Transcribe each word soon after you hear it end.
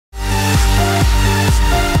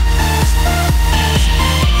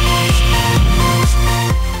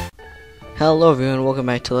Hello everyone, welcome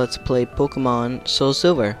back to Let's Play Pokemon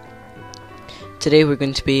SoulSilver. Today we're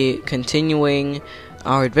going to be continuing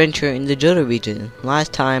our adventure in the Johto region.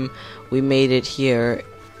 Last time we made it here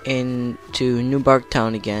into New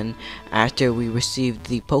Barktown again. After we received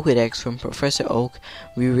the Pokedex from Professor Oak,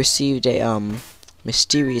 we received a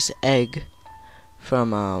mysterious egg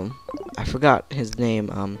from I forgot his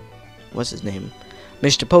name, what's his name?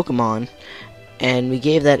 Mr. Pokemon, and we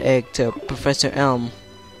gave that egg to Professor Elm.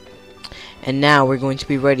 And now we're going to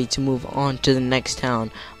be ready to move on to the next town.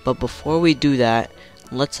 But before we do that,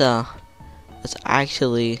 let's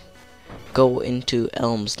actually go into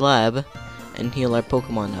Elm's lab and heal our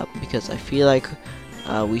Pokemon up, because I feel like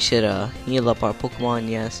we should heal up our Pokemon.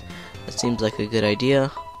 Yes, that seems like a good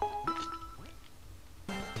idea.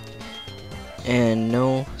 And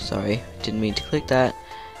no, sorry, didn't mean to click that.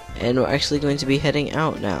 And we're actually going to be heading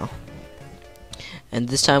out now. And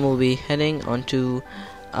this time we'll be heading onto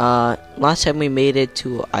last time we made it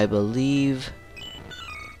to, I believe,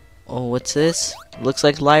 oh, what's this? Looks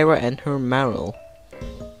like Lyra and her Marill.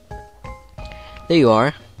 There you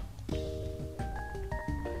are.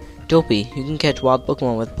 Dopey, you can catch wild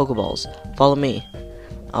Pokemon with pokeballs. Follow me.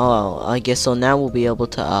 Oh, I guess so. Now we'll be able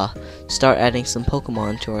to start adding some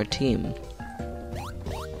Pokemon to our team.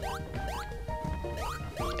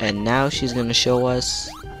 And now she's gonna show us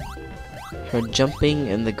her jumping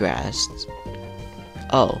in the grass.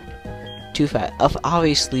 Oh, too fast.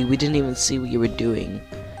 Obviously, we didn't even see what you were doing.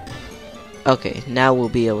 Okay, now we'll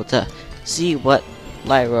be able to see what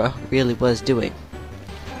Lyra really was doing.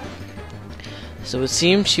 So it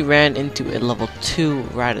seems she ran into a level 2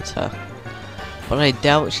 Rattata, but I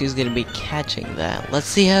doubt she's gonna be catching that. Let's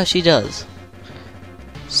see how she does.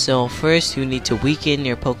 So first, you need to weaken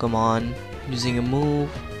your Pokemon using a move.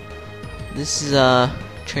 This is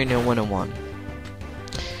Trainer 101.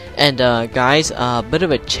 And guys, a bit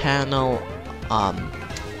of a channel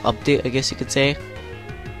update, I guess you could say.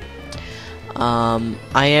 I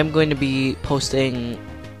am going to be posting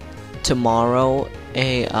tomorrow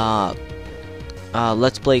a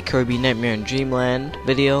Let's Play Kirby Nightmare in Dreamland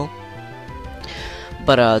video.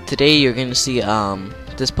 But today you're going to see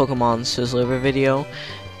this Pokemon SoulSilver video.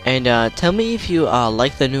 And tell me if you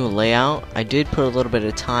like the new layout. I did put a little bit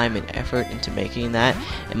of time and effort into making that.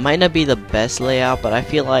 It might not be the best layout, but I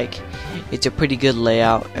feel like it's a pretty good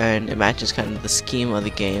layout and it matches kind of the scheme of the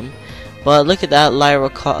game. But look at that, Lyra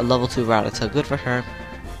caught a level 2 Rattata. Good for her.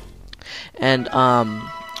 And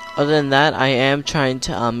other than that, I am trying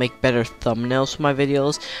to make better thumbnails for my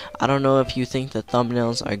videos. I don't know if you think the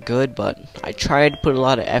thumbnails are good, but I try to put a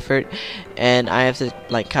lot of effort, and I have to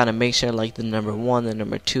like kind of make sure like the number 1, the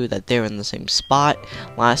number 2, that they're in the same spot.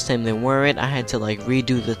 Last time they weren't. I had to like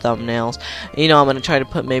redo the thumbnails. You know, I'm gonna try to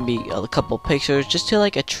put maybe a couple pictures just to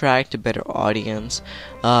like attract a better audience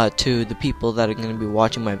to the people that are gonna be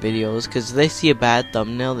watching my videos. Because if they see a bad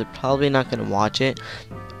thumbnail, they're probably not gonna watch it.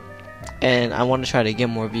 And I want to try to get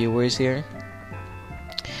more viewers here.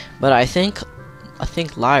 But I think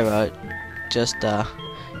Lyra just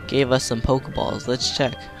gave us some Pokeballs. Let's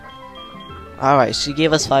check. Alright, she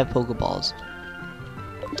gave us 5 Pokeballs.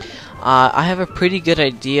 I have a pretty good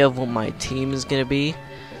idea of what my team is gonna be,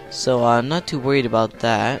 so I'm not too worried about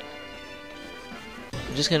that.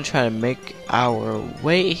 I'm just gonna try to make our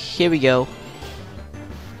way. Here we go.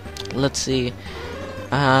 Let's see.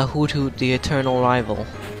 Hoot Hoot, the eternal rival.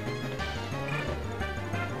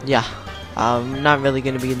 Yeah, I'm not really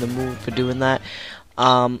going to be in the mood for doing that.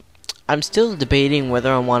 I'm still debating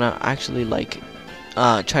whether I want to actually like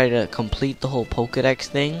try to complete the whole Pokedex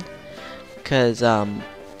thing, because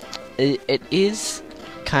it is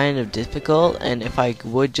kind of difficult, and if I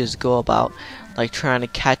would just go about like trying to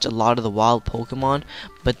catch a lot of the wild Pokemon,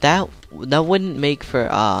 but that wouldn't make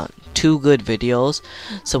for 2 good videos.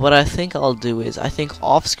 So what I think I'll do is, I think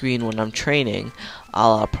off screen when I'm training,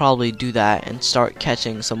 I'll probably do that and start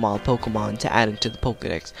catching some wild Pokemon to add into the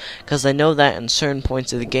Pokedex, because I know that in certain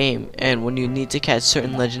points of the game, and when you need to catch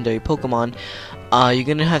certain legendary Pokemon, you're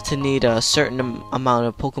gonna have to need a certain amount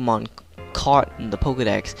of Pokemon caught in the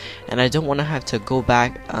Pokedex, and I don't want to have to go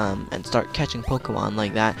back and start catching Pokemon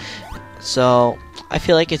like that. So I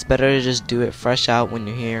feel like it's better to just do it fresh out when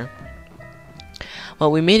you're here.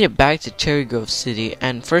 Well, we made it back to Cherry Grove City,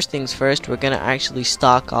 and first things first, we're gonna actually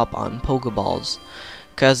stock up on Pokeballs,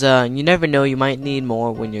 because you never know, you might need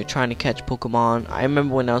more when you're trying to catch Pokemon. I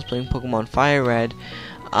remember when I was playing Pokemon Fire Red,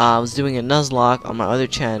 I was doing a Nuzlocke on my other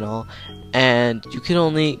channel, and you could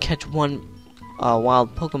only catch one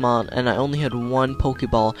wild Pokemon, and I only had 1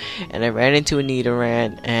 Pokeball, and I ran into a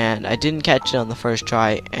Nidoran, and I didn't catch it on the first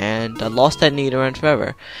try, and I lost that Nidoran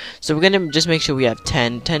forever. So we're gonna just make sure we have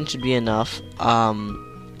 10. 10 should be enough.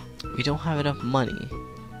 we don't have enough money.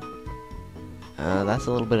 That's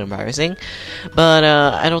a little bit embarrassing, but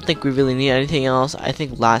I don't think we really need anything else. I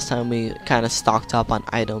think last time we kind of stocked up on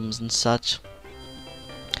items and such.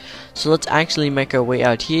 So let's actually make our way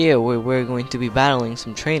out here where we're going to be battling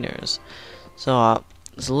some trainers. So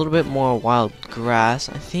there's a little bit more wild grass.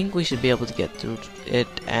 I think we should be able to get through it,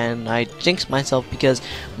 and I jinxed myself because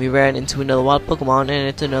we ran into another wild Pokemon, and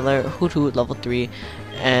it's another Hoot Hoot level 3.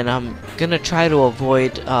 And I'm gonna try to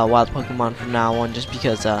avoid wild Pokemon from now on, just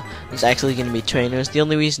because there's actually gonna be trainers. The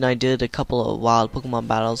only reason I did a couple of wild Pokemon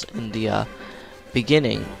battles in the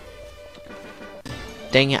beginning.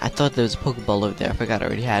 Dang it, I thought there was a Pokeball over there. I forgot I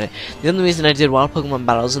already had it. The only reason I did wild Pokemon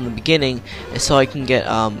battles in the beginning is so I can get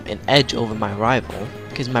an edge over my rival,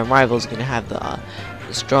 because my rival is gonna have the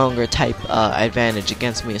stronger type advantage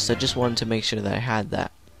against me. So I just wanted to make sure that I had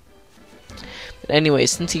that. But anyway,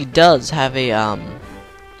 since he does have a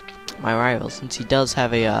my rival, since he does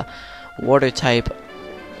have a water type,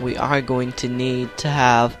 we are going to need to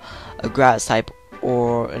have a grass type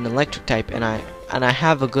or an electric type, and I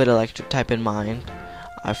have a good electric type in mind.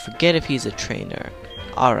 I forget if he's a trainer.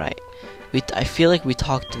 Alright, I feel like we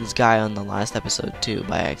talked to this guy on the last episode too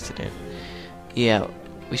by accident. Yeah,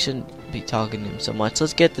 we shouldn't be talking to him so much.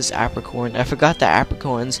 Let's get this apricorn. I forgot that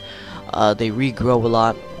apricorns they regrow a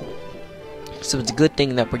lot, so it's a good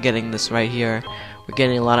thing that we're getting this right here. We're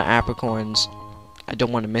getting a lot of apricorns. I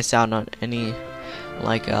don't want to miss out on any,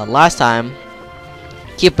 like last time.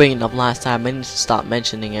 Keep bringing up last time. I need to stop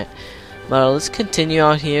mentioning it. But let's continue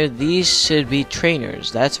out here. These should be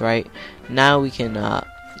trainers. That's right. Now we can not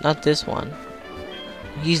this one.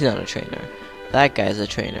 He's not a trainer. That guy's a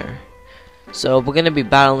trainer. So we're gonna be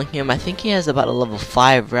battling him. I think he has about a level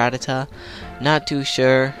 5 Rattata. Not too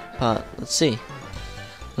sure, but let's see.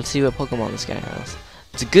 Let's see what Pokemon this guy has.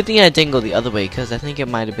 It's a good thing I didn't go the other way, because I think it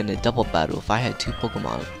might have been a double battle if I had 2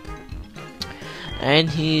 Pokemon. And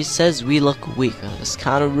he says we look weak. That's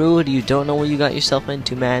kind of rude. You don't know what you got yourself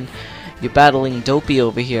into, man. You're battling Dopey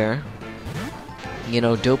over here. You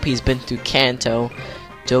know, Dopey's been through Kanto.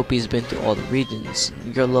 Dopey's been through all the regions.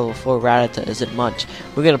 Your level 4 Rattata isn't much.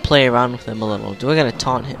 We're going to play around with him a little. We're going to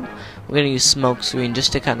taunt him. We're going to use Smoke Screen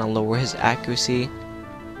just to kind of lower his accuracy.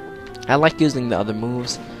 I like using the other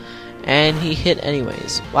moves. And he hit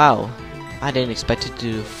anyways. Wow. I didn't expect it to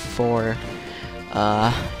do 4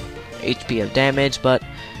 HP of damage, but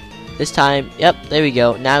this time, yep, there we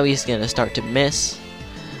go. Now he's going to start to miss.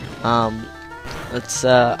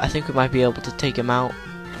 I think we might be able to take him out.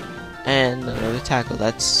 And another tackle.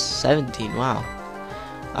 That's 17. Wow.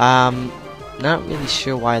 Not really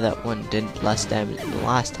sure why that one did less damage than the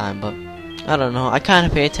last time, but I don't know. I kind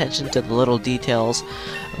of pay attention to the little details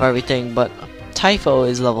of everything, but Typho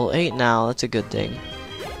is level 8 now. That's a good thing.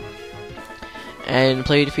 And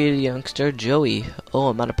player defeated youngster Joey. Oh,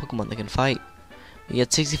 I'm out of Pokemon that can fight. We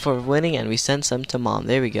get 64 for winning, and we send some to mom.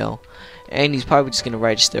 There we go. And he's probably just gonna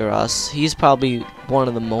register us. He's probably one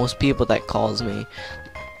of the most people that calls me.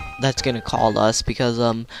 That's gonna call us, because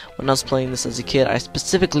when I was playing this as a kid, I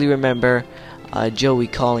specifically remember Joey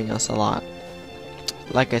calling us a lot.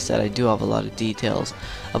 Like I said, I do have a lot of details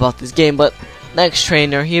about this game. But next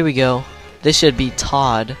trainer, here we go. This should be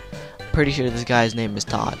Todd. I'm pretty sure this guy's name is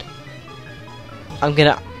Todd.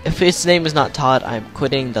 If his name is not Todd, I'm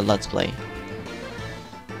quitting the Let's Play.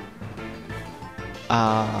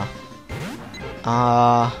 That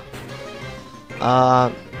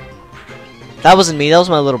wasn't me, that was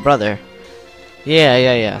my little brother.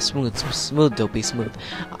 Yeah. Smooth, Dopey, smooth.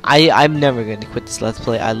 I'm never gonna quit this Let's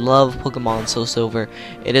Play. I love Pokemon SoulSilver.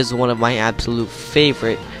 It is one of my absolute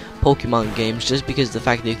favorite Pokemon games, just because of the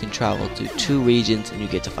fact that you can travel to 2 regions and you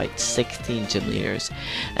get to fight 16 gym leaders.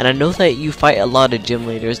 And I know that you fight a lot of gym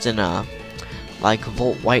leaders in like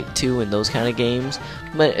Volt White 2 and those kind of games,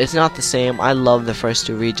 but it's not the same. I love the first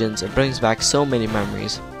 2 regions. It brings back so many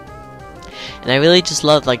memories. And I really just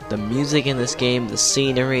love like the music in this game, the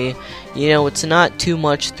scenery. You know, it's not too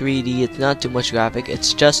much 3D, it's not too much graphic,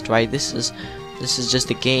 it's just right. This is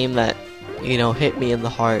just a game that, you know, hit me in the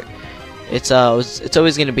heart. It's always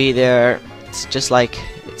gonna be there. It's just like,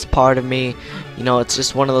 it's part of me. You know, it's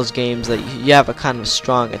just one of those games that you have a kind of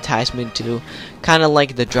strong attachment to. Kind of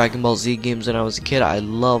like the Dragon Ball Z games when I was a kid. I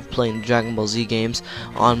love playing the Dragon Ball Z games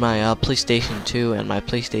on my PlayStation 2 and my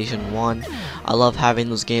PlayStation 1. I love having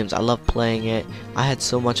those games. I love playing it. I had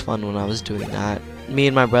so much fun when I was doing that. Me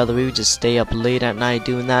and my brother, we would just stay up late at night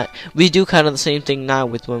doing that. We do kind of the same thing now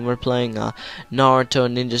with when we're playing Naruto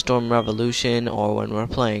Ninja Storm Revolution, or when we're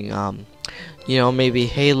playing you know, maybe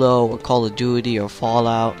Halo or Call of Duty or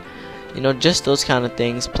Fallout. You know, just those kind of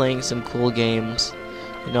things, playing some cool games.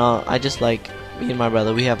 You know, I just like, me and my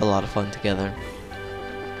brother, we have a lot of fun together.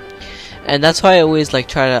 And that's why I always like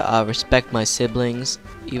try to respect my siblings,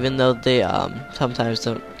 even though they sometimes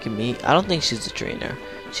don't give me. I don't think she's a trainer.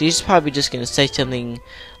 She's probably just gonna say something.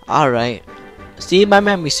 Alright. See, my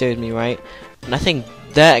memory serves me right. And I think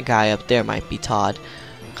that guy up there might be Todd.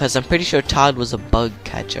 Because I'm pretty sure Todd was a bug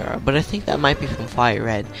catcher. But I think that might be from Fire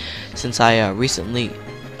Red. Since I recently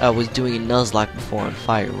was doing a Nuzlocke before on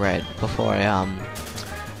Fire Red. Before I,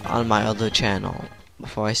 on my other channel.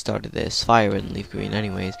 Before I started this. Fire Red and Leaf Green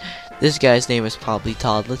anyways. This guy's name is probably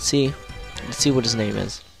Todd. Let's see. Let's see what his name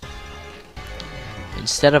is.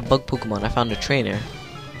 Instead of bug Pokemon, I found a trainer.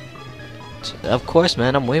 Of course,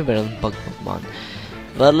 man, I'm way better than bug Pokemon.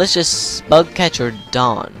 But let's just bug catcher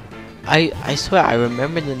Dawn. I swear I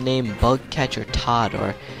remember the name Bug Catcher Todd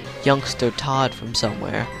or Youngster Todd from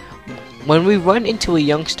somewhere. When we run into a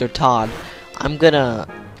Youngster Todd, I'm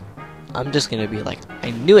just gonna be like, I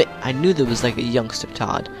knew it. I knew there was like a Youngster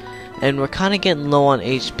Todd. And we're kind of getting low on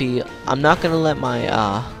HP. I'm not gonna let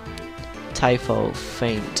my Typho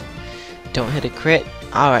faint. Don't hit a crit.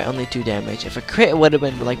 Alright, only 2 damage. If a crit would have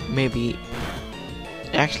been like maybe,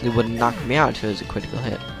 it actually would have knocked me out if it was a critical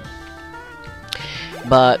hit.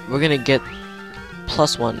 But we're gonna get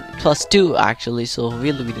 +1, +2 actually, so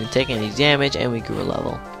really we didn't take any damage and we grew a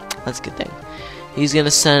level. That's a good thing. He's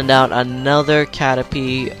gonna send out another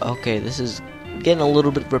Caterpie. Okay, this is getting a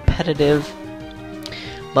little bit repetitive,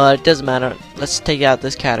 but it doesn't matter. Let's take out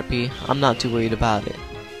this Caterpie. I'm not too worried about it.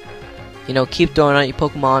 You know, keep throwing out your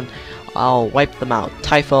Pokemon. I'll wipe them out.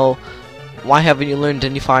 Typho, why haven't you learned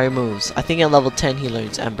any fire moves? I think at level 10 he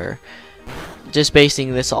learns Ember. Just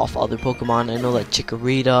basing this off other Pokemon, I know that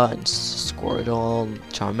Chikorita and Squirtle,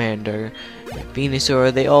 Charmander,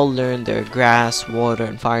 Venusaur, they all learn their grass, water,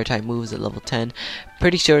 and fire type moves at level 10.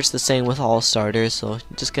 Pretty sure it's the same with all starters, so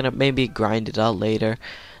just gonna maybe grind it out later.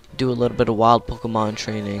 Do a little bit of wild Pokemon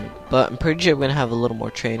training, but I'm pretty sure we're gonna have a little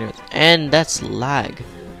more trainers. And that's lag.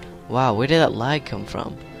 Wow, where did that lag come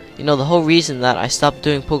from? You know, the whole reason that I stopped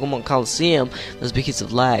doing Pokemon Coliseum was because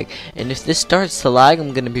of lag. And if this starts to lag,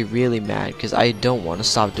 I'm going to be really mad because I don't want to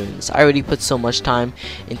stop doing this. I already put so much time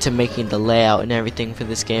into making the layout and everything for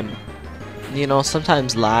this game. You know,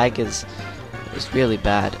 sometimes lag is really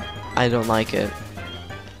bad. I don't like it.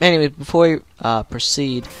 Anyway, before we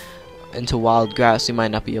proceed into wild grass, we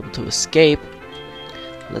might not be able to escape.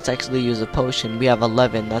 Let's actually use a potion. We have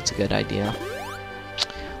 11. That's a good idea.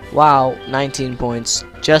 Wow, 19 points,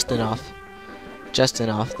 just enough. Just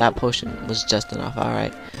enough. That potion was just enough.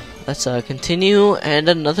 Alright, let's continue. And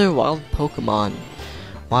another wild Pokemon.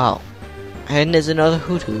 Wow. And there's another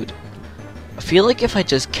Hoot Hoot. I feel like if I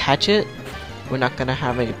just catch it, we're not gonna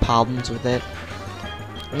have any problems with it.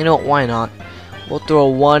 You know what, why not? We'll throw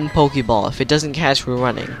 1 Pokeball. If it doesn't catch, we're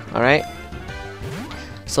running. Alright?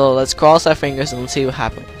 So let's cross our fingers and let's see what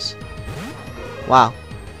happens. Wow.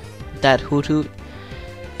 That Hoot Hoot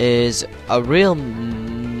is a real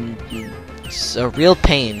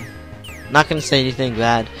pain. Not gonna say anything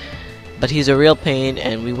bad, but he's a real pain,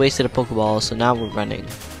 and we wasted a Pokeball, so now we're running.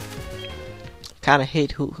 Kinda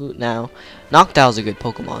hate Hoot Hoot now. Noctowl's a good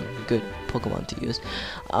Pokemon to use.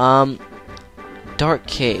 Dark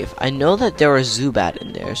Cave. I know that there are Zubat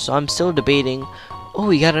in there, so I'm still debating. Oh,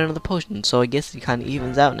 we got another potion, so I guess it kinda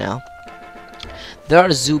evens out now. There are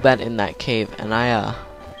Zubat in that cave, and I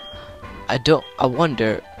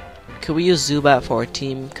wonder, could we use Zubat for our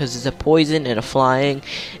team? Because it's a poison and a flying,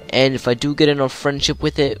 and if I do get in a friendship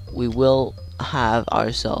with it, we will have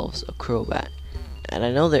ourselves a Crobat. And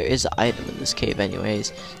I know there is an item in this cave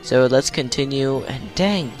anyways, so let's continue. And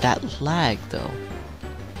dang, that lag though.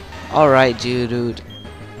 Alright, Geodude.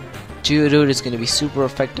 Geodude is going to be super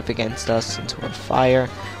effective against us since we're on fire.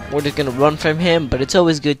 We're just going to run from him, but it's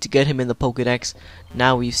always good to get him in the Pokedex.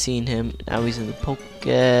 Now we've seen him. Now he's in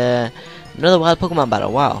the another wild Pokemon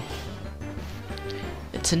battle. Wow.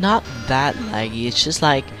 It's not that laggy. It's just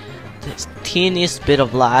like this teeniest bit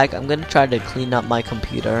of lag. I'm going to try to clean up my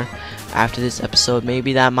computer after this episode.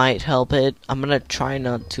 Maybe that might help it. I'm going to try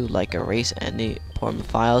not to like erase any important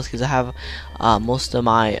files because I have most of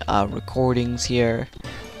my recordings here.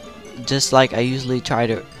 Just like I usually try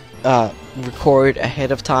to record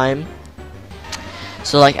ahead of time.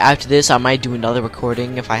 So like after this I might do another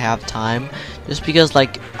recording if I have time, just because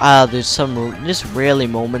like there's some just rarely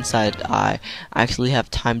moments that I actually have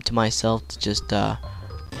time to myself to just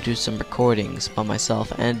do some recordings by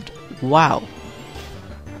myself. And wow,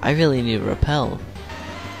 I really need to repel.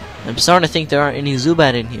 I'm starting to think there aren't any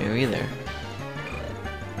Zubat in here either.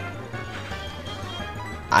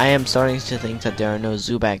 I am starting to think that there are no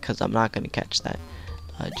Zubat because I'm not going to catch that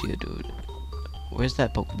Geodude. Where's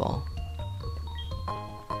that Pokeball?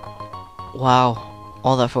 Wow,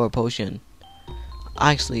 all that for a potion.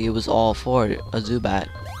 Actually, it was all for a Zubat.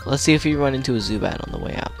 Let's see if we run into a Zubat on the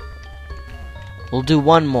way out. We'll do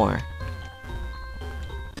one more.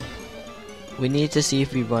 We need to see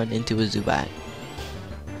if we run into a Zubat.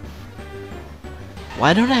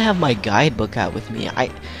 Why don't I have my guidebook out with me?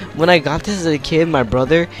 When I got this as a kid, my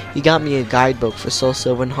brother, he got me a guidebook for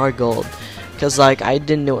SoulSilver and Hard Gold. Cause like I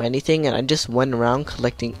didn't know anything and I just went around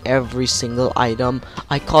collecting every single item.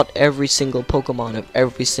 I caught every single Pokemon of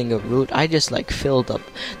every single route. I just like filled up.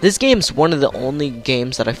 This game's one of the only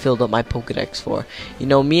games that I filled up my Pokedex for. You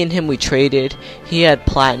know, me and him, we traded. He had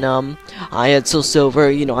Platinum, I had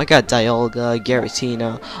SoulSilver. You know, I got Dialga,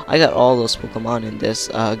 Giratina. I got all those Pokemon in this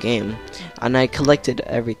game. And I collected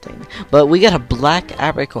everything. But we got a Black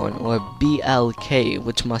Apricorn, or BLK,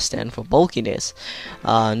 which must stand for bulkiness.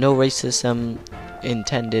 No racism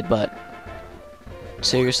intended, but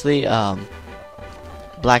seriously,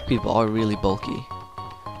 black people are really bulky.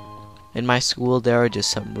 In my school, there are just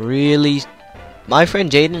some really... My friend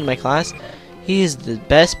Jaden in my class, he is the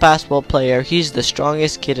best basketball player. He's the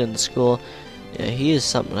strongest kid in the school. Yeah, he is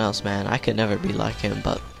something else, man. I could never be like him,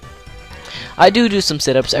 but I do some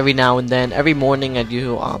sit-ups every now and then. Every morning I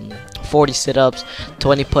do 40 sit-ups,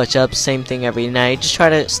 20 push-ups, same thing every night. Just try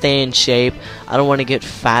to stay in shape. I don't want to get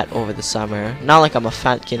fat over the summer. Not like I'm a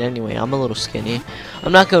fat kid anyway. I'm a little skinny.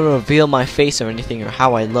 I'm not going to reveal my face or anything or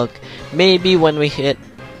how I look. Maybe when we hit,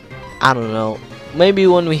 I don't know, maybe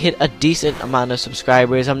when we hit a decent amount of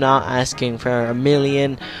subscribers. I'm not asking for 1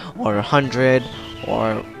 million or 100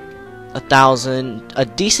 or 1,000, a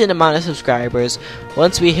decent amount of subscribers.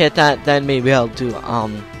 Once we hit that, then maybe I'll do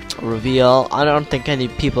reveal. I don't think any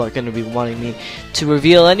people are going to be wanting me to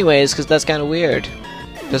reveal anyways, because that's kind of weird.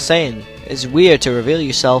 Just saying, it's weird to reveal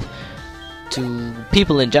yourself to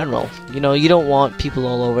people in general. You know, you don't want people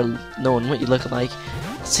all over knowing what you look like.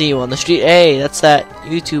 See you on the street, hey, that's that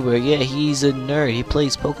YouTuber, yeah, he's a nerd, he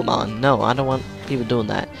plays Pokemon. No, I don't want people doing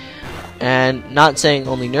that. And not saying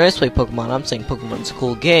only nerds play Pokemon, I'm saying Pokemon's a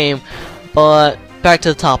cool game. But back to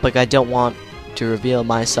the topic, I don't want to reveal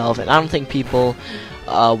myself, and I don't think people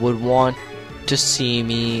would want to see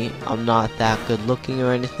me. I'm not that good looking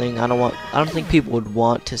or anything. I don't think people would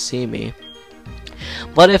want to see me.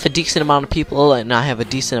 But if a decent amount of people and I have a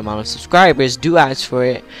decent amount of subscribers do ask for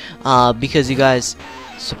it, because you guys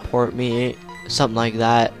support me, something like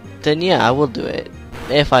that, then yeah, I will do it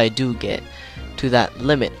if I do get to that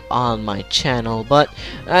limit on my channel. But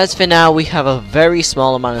as for now, we have a very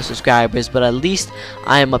small amount of subscribers, but at least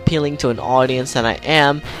I am appealing to an audience and I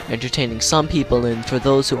am entertaining some people. And for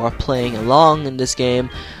those who are playing along in this game,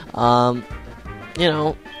 you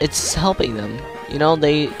know, it's helping them. You know,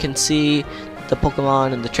 they can see the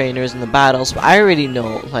Pokemon and the trainers and the battles. But I already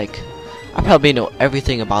know, like, I probably know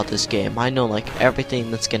everything about this game. I know like everything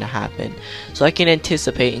that's gonna happen, so I can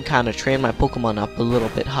anticipate and kind of train my Pokemon up a little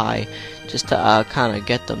bit high, just to kind of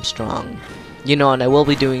get them strong. You know, and I will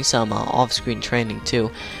be doing some off-screen training too.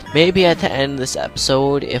 Maybe at the end of this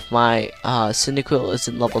episode, if my Cyndaquil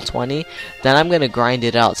isn't level 20, then I'm gonna grind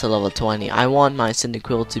it out to level 20. I want my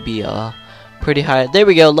Cyndaquil to be pretty high. There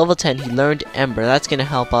we go, level 10. He learned Ember. That's gonna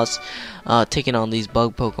help us taking on these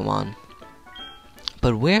bug Pokemon.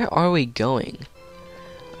 But where are we going?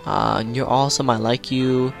 You're awesome, I like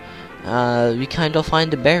you. We kind of find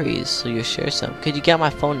the berries, so you share some. Could you get my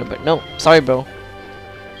phone number? No, sorry bro.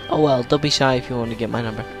 Oh well, don't be shy if you want to get my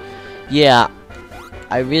number. Yeah,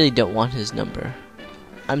 I really don't want his number.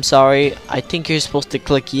 I'm sorry, I think you're supposed to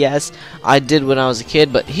click yes. I did when I was a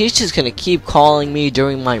kid, but he's just gonna keep calling me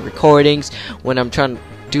during my recordings when I'm trying to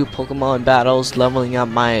do Pokemon battles, leveling up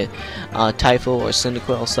my Typho or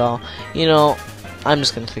Cyndaquil, so, you know, I'm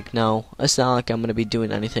just gonna click no. It's not like I'm gonna be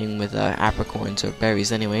doing anything with apricorns or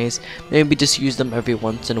berries anyways. Maybe just use them every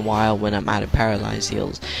once in a while when I'm out of paralyzed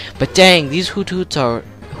heals. But dang, these hoots are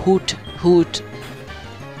hoot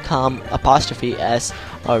apostrophe s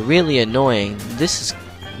are really annoying. This is,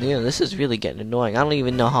 you know, this is really getting annoying. I don't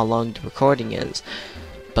even know how long the recording is,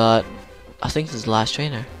 but I think this is the last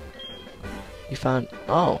trainer. You found,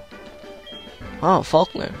 oh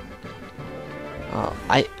Faulkner.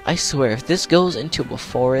 I swear, if this goes into a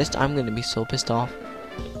forest, I'm gonna be so pissed off.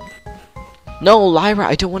 No, Lyra,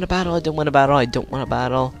 I don't want to battle. I don't want to battle. I don't want to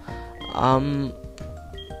battle.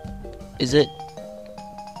 Is it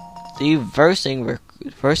the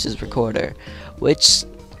versus recorder? Which,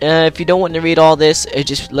 if you don't want to read all this, it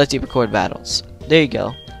just lets you record battles. There you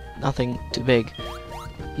go. Nothing too big.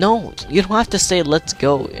 No, you don't have to say "let's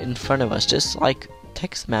go" in front of us. Just like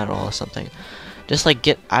text matter or something. Just like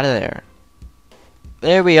get out of there.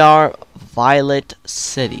 There we are, Voilet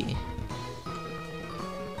City.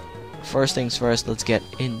 first things first, let's get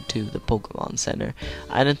into the Pokemon Center.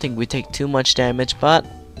 I don't think we take too much damage, but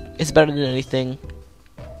it's better than anything.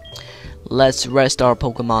 Let's rest our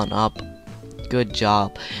Pokemon up. Good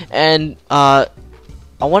job. And I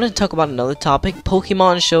wanted to talk about another topic,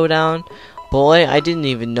 Pokemon Showdown. Boy, I didn't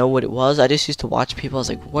even know what it was. I just used to watch people. I was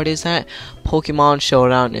like, what is that? Pokemon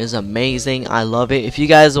Showdown is amazing. I love it. If you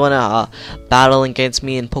guys want to battle against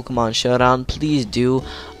me in Pokemon Showdown, please do.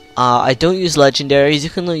 I don't use legendaries. You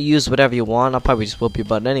can use whatever you want. I'll probably just whoop your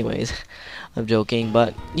butt anyways. I'm joking.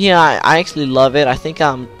 But yeah, I actually love it. I think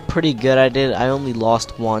I'm pretty good at it. I only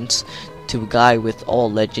lost once to a guy with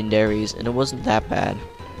all legendaries, and it wasn't that bad.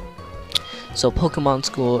 So Pokemon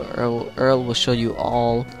School, Earl will show you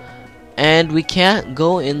all. And we can't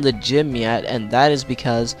go in the gym yet, and that is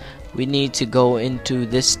because we need to go into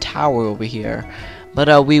this tower over here.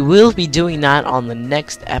 But we will be doing that on the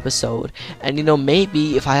next episode. And you know,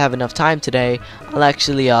 maybe if I have enough time today, I'll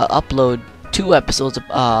actually upload 2 episodes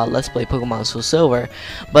of Let's Play Pokemon SoulSilver.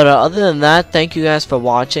 But other than that, thank you guys for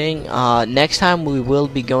watching. Next time we will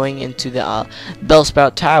be going into the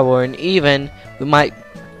Bellsprout Tower, and even we might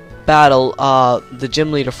battle the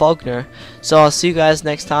gym leader Faulkner. So I'll see you guys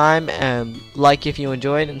next time, and like if you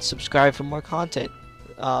enjoyed, and subscribe for more content.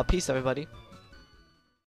 Peace, everybody.